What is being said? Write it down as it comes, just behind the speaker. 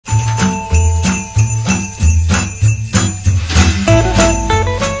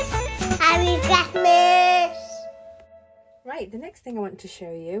next thing I want to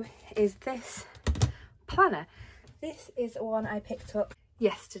show you is this planner. This is one I picked up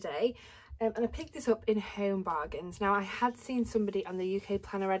yesterday, and I picked this up in Home Bargains. Now, I had seen somebody on the UK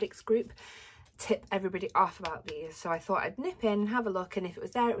Planner Addicts group tip everybody off about these, so I thought I'd nip in and have a look, and if it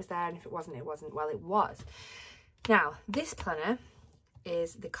was there, it was there, and if it wasn't, it wasn't. Well, it was. Now, this planner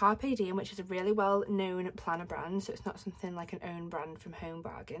is the Carpe Diem, which is a really well-known planner brand, so it's not something like an own brand from Home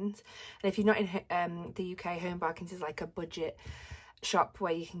Bargains. And if you're not in the UK, Home Bargains is like a budget shop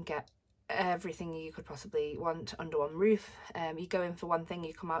where you can get everything you could possibly want under one roof. You go in for one thing,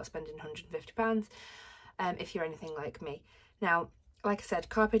 you come out spending £150 if you're anything like me. Now, like I said,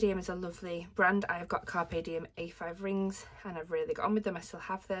 Carpe Diem is a lovely brand. I've got Carpe Diem A5 rings and I've really got on with them. I still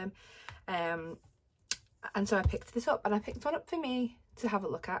have them. And so I picked this up, and I picked one up for me to have a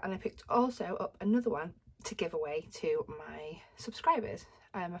look at, and I picked also up another one to give away to my subscribers,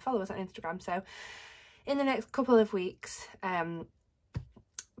 my followers on Instagram. So in the next couple of weeks,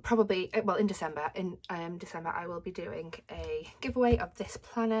 probably, well, in December, I will be doing a giveaway of this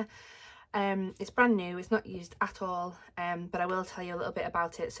planner. It's brand new, it's not used at all, but I will tell you a little bit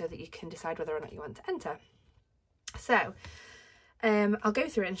about it so that you can decide whether or not you want to enter. So I'll go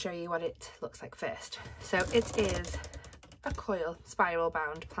through it and show you what it looks like first. So it is a coil spiral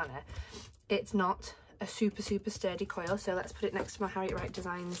bound planner. It's not a super sturdy coil, so let's put it next to my Harriet Wright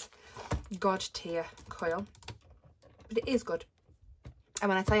Designs God tier coil, but it is good. And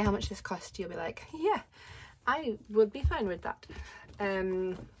when I tell you how much this cost, you'll be like, yeah, I would be fine with that.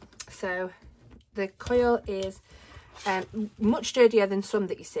 So the coil is much sturdier than some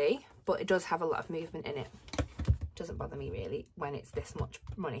that you see, but it does have a lot of movement in it. Doesn't bother me really when it's this much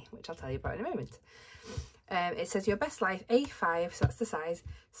money, which I'll tell you about in a moment. It says Your Best Life A5, so that's the size,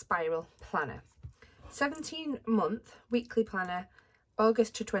 spiral planner. 17-month weekly planner,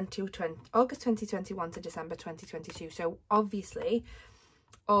 August 2021 to December 2022. So obviously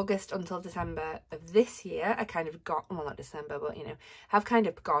August until December of this year I kind of got, well, not December, but you know, I've kind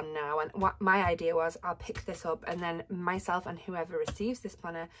of gone now. And what my idea was, I'll pick this up, and then myself and whoever receives this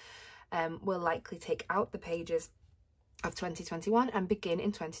planner will likely take out the pages of 2021 and begin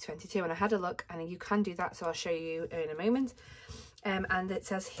in 2022. And I had a look, and you can do that, so I'll show you in a moment. And it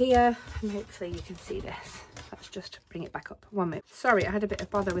says here, and hopefully you can see this, let's just bring it back up 1 minute. Sorry, I had a bit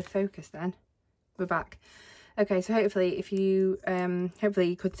of bother with focus then. We're back. Okay, so hopefully if you hopefully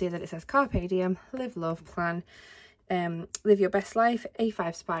you could see that it says Carpe Diem, live, love, plan, live your best life,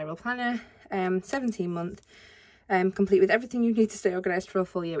 A5 spiral planner, 17-month, complete with everything you need to stay organised for a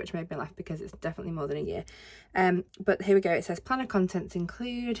full year, which made me laugh because it's definitely more than a year. But here we go. It says planner contents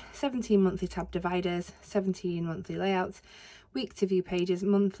include 17 monthly tab dividers, 17 monthly layouts, week to view pages,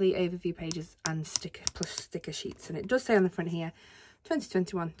 monthly overview pages, and sticker sheets. And it does say on the front here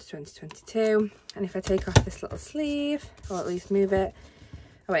 2021 to 2022. And if I take off this little sleeve, or at least move it,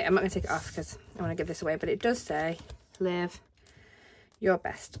 oh wait, I'm not going to take it off because I want to give this away, but it does say live your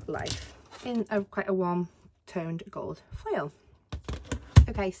best life in quite a warm toned gold foil.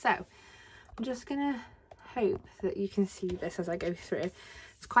 Okay, so I'm just gonna hope that you can see this as I go through.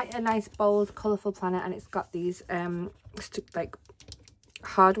 It's quite a nice, bold, colourful planner, and it's got these like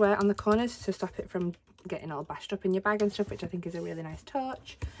hardware on the corners to stop it from getting all bashed up in your bag and stuff, which I think is a really nice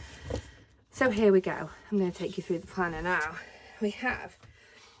touch. So here we go. I'm going to take you through the planner now. We have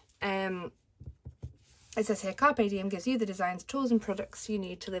it says here, Carpe Diem gives you the designs, tools and products you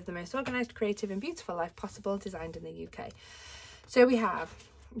need to live the most organised, creative and beautiful life possible, designed in the UK. So we have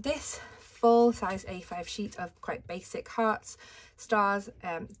this full size A5 sheet of quite basic hearts, stars,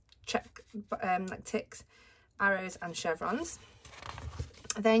 like ticks, arrows and chevrons.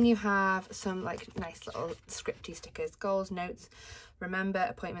 Then you have some like nice little scripty stickers, goals, notes, remember,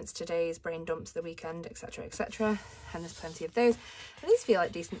 appointments, today's, brain dumps, the weekend, etc, etc. And there's plenty of those, and these feel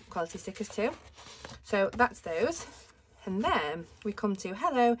like decent quality stickers too. So that's those. And then we come to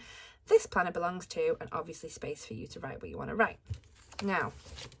hello, this planner belongs to, and obviously space for you to write what you want to write. Now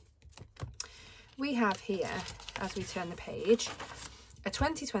we have here, as we turn the page, a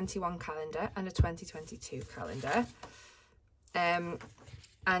 2021 calendar and a 2022 calendar.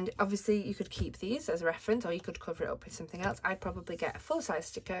 And obviously you could keep these as a reference, or you could cover it up with something else. I'd probably get a full-size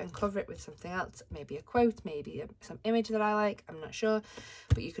sticker and cover it with something else, maybe a quote, maybe some image that I like, I'm not sure,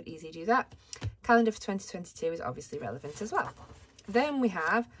 but you could easily do that. Calendar for 2022 is obviously relevant as well. Then we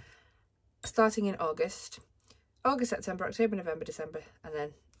have, starting in August, September, October, November, December, and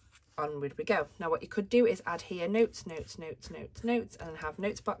then onward we go. Now what you could do is add here notes, notes, notes, notes, notes, and then have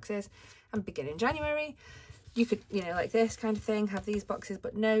notes boxes, and begin in January. You could, you know, like this kind of thing, have these boxes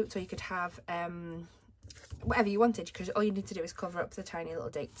but notes, or you could have whatever you wanted, because all you need to do is cover up the tiny little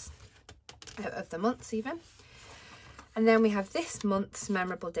dates of the months even. And then we have this month's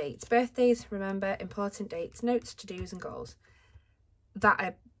memorable dates. Birthdays, remember, important dates, notes, to-dos and goals. That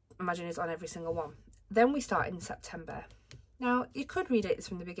I imagine is on every single one. Then we start in September. Now, you could read it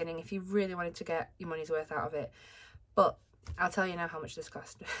from the beginning if you really wanted to get your money's worth out of it. But I'll tell you now how much this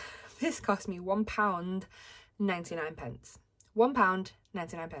cost. This cost me £1.99.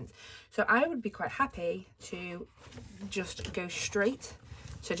 £1.99. So I would be quite happy to just go straight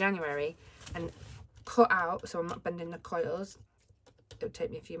to January and cut out, so I'm not bending the coils, it would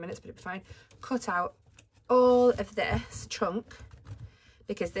take me a few minutes but it'd be fine, cut out all of this chunk,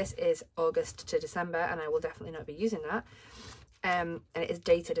 because this is August to December and I will definitely not be using that, and it is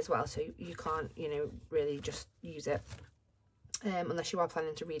dated as well, so you can't, you know, really just use it unless you are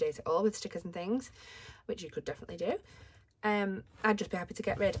planning to redate it all with stickers and things, which you could definitely do. I'd just be happy to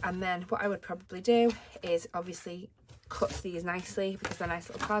get rid. And then what I would probably do is obviously cut these nicely because they're nice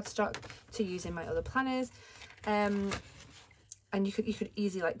little cardstock to use in my other planners, and you could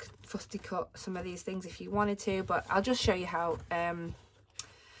easily like fusty cut some of these things if you wanted to, but I'll just show you how.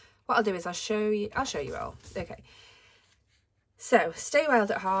 What I'll do is I'll show you all. Okay, so Stay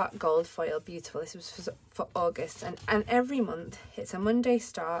Wild at Heart gold foil, beautiful. This was for August, and every month it's a Monday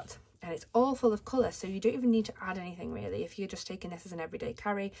start and it's all full of colour, so you don't even need to add anything really if you're just taking this as an everyday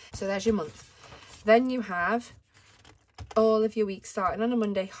carry. So there's your month. Then you have all of your weeks starting on a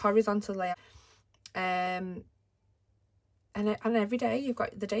Monday, horizontal layout, and every day you've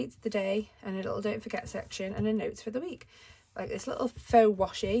got the dates of the day and a little don't forget section and a notes for the week, like this little faux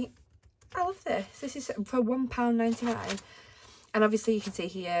washi. I love this. This is for £1.99, and obviously you can see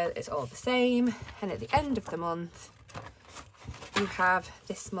here it's all the same, and at the end of the month you have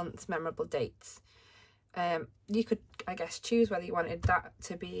this month's memorable dates. You could, I guess, choose whether you wanted that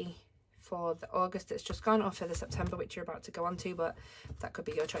to be for the August that's just gone or for the September which you're about to go on to, but that could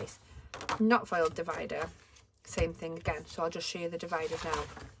be your choice. Not foiled divider, same thing again, so I'll just show you the dividers now.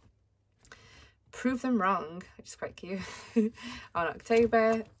 Prove them wrong, which is quite cute. On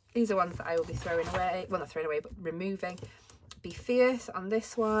October, these are ones that I will be throwing away, well not throwing away but removing. Be Fierce on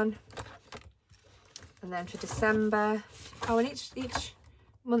this one, and then for December, oh, and each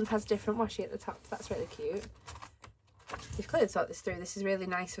month has different washi at the top. That's really cute. You've clearly thought this through. This is really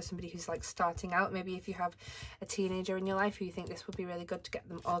nice for somebody who's like starting out. Maybe if you have a teenager in your life who you think this would be really good to get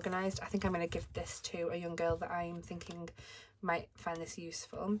them organised. I think I'm going to give this to a young girl that I'm thinking might find this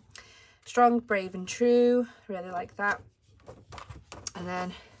useful. Strong, Brave and True, really like that. And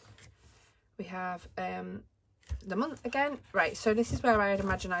then we have the month again. Right, so this is where I'd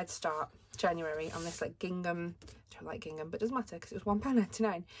imagine I'd start January on this like gingham, I don't like gingham but it doesn't matter because it was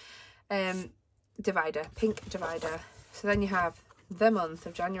 £1.99 divider, pink divider. So then you have the month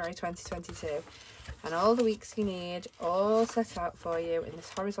of January 2022 and all the weeks you need all set out for you in this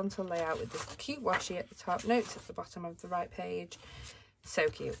horizontal layout with this cute washi at the top, notes at the bottom of the right page. So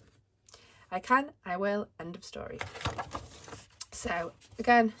cute. I can, I will, end of story. So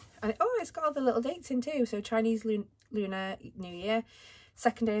again, and oh, it's got all the little dates in too. So Chinese Lunar New Year,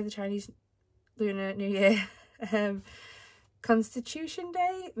 second day of the Chinese Lunar New Year, Constitution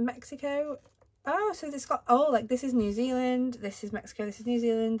Day, Mexico. Oh, so it's got, oh, like this is New Zealand, this is Mexico, this is New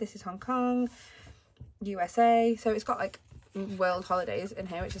Zealand, this is Hong Kong, USA. So it's got like world holidays in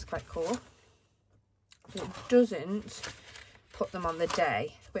here, which is quite cool. It doesn't put them on the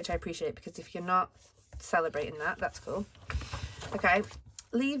day, which I appreciate, because if you're not celebrating that, that's cool. Okay,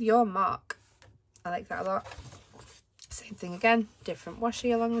 Leave Your Mark. I like that a lot. Same thing again, different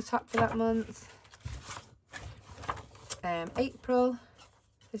washi along the top for that month. April,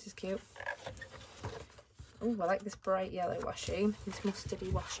 this is cute. Oh, I like this bright yellow washi, this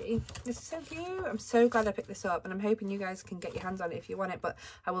mustardy washi. This is so cute. I'm so glad I picked this up, and I'm hoping you guys can get your hands on it if you want it, but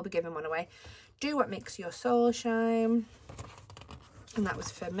I will be giving one away. Do What Makes Your Soul Shine, and that was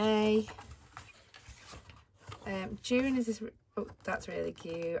for May. June is this, oh, that's really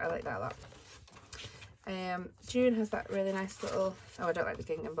cute. I like that a lot. June has that really nice little, oh, I don't like the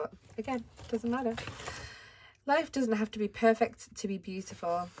gingham, but again, doesn't matter. Life doesn't have to be perfect to be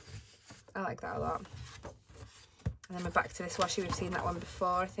beautiful. I like that a lot. And then we're back to this washi. We've seen that one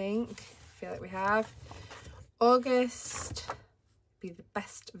before, I think. I feel like we have. August, be the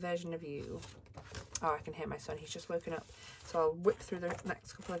best version of you. Oh, I can hear my son. He's just woken up. So I'll whip through the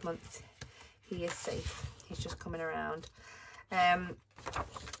next couple of months. He is safe. He's just coming around. Then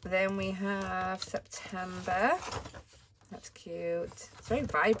we have September. That's cute. It's very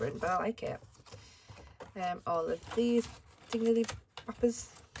vibrant, but I like it. All of these dingly boppers.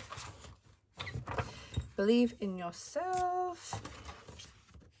 Believe in Yourself.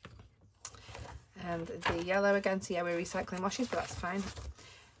 And the yellow again. So yeah, we're recycling washes, but that's fine.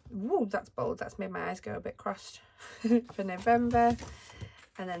 Woo, that's bold. That's made my eyes go a bit crossed. for November.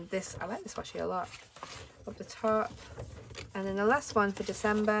 And then this, I like this washi a lot, up the top. And then the last one for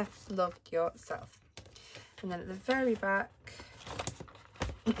December, Love Yourself. And then at the very back,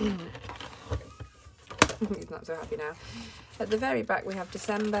 he's not so happy now. At the very back we have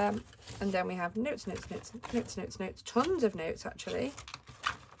December, and then we have notes, tons of notes actually.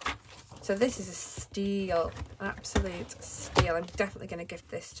 So this is a steal, an absolute steal. I'm definitely going to gift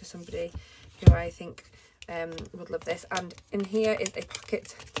this to somebody who I think would love this. And in here is a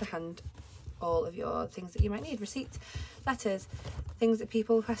pocket to hand all of your things that you might need, receipts, letters, things that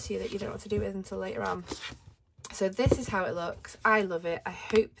people request you that you don't know what to do with until later on. So this is how it looks. I love it. I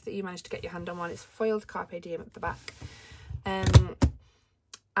hope that you managed to get your hand on one. It's foiled Carpe Diem at the back.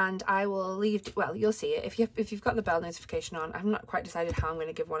 And I will leave, well, you'll see it if you've got the bell notification on. I've not quite decided how I'm going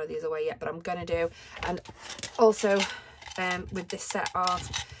to give one of these away yet, but I'm going to do. And also with this set of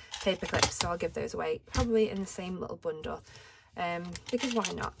paper clips, so I'll give those away probably in the same little bundle, because why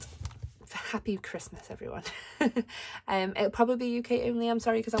not? Happy Christmas, everyone. It'll probably be UK only, I'm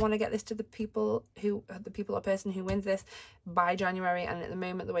sorry, because I want to get this to the people or person who wins this by January, and at the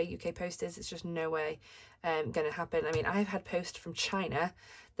moment the way UK Post is, it's just no way going to happen. I mean, I've had post from China,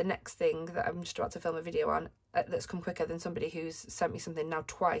 the next thing that I'm just about to film a video on, that's come quicker than somebody who's sent me something now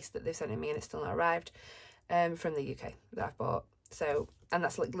twice that they've sent it me and it's still not arrived, from the UK that I've bought. So, and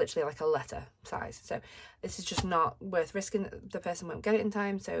that's like literally like a letter size. So this is just not worth risking. The person won't get it in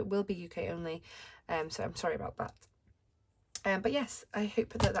time, so it will be UK only. So I'm sorry about that. But yes, I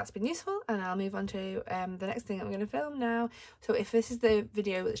hope that that's been useful, and I'll move on to the next thing I'm going to film now. So if this is the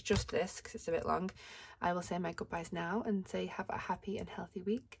video that's just this, because it's a bit long, I will say my goodbyes now and say have a happy and healthy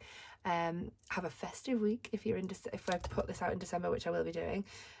week. Have a festive week if you're if I put this out in December, which I will be doing.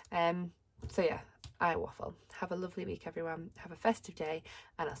 So yeah, I waffle. Have a lovely week, everyone. Have a festive day,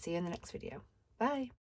 and I'll see you in the next video. Bye.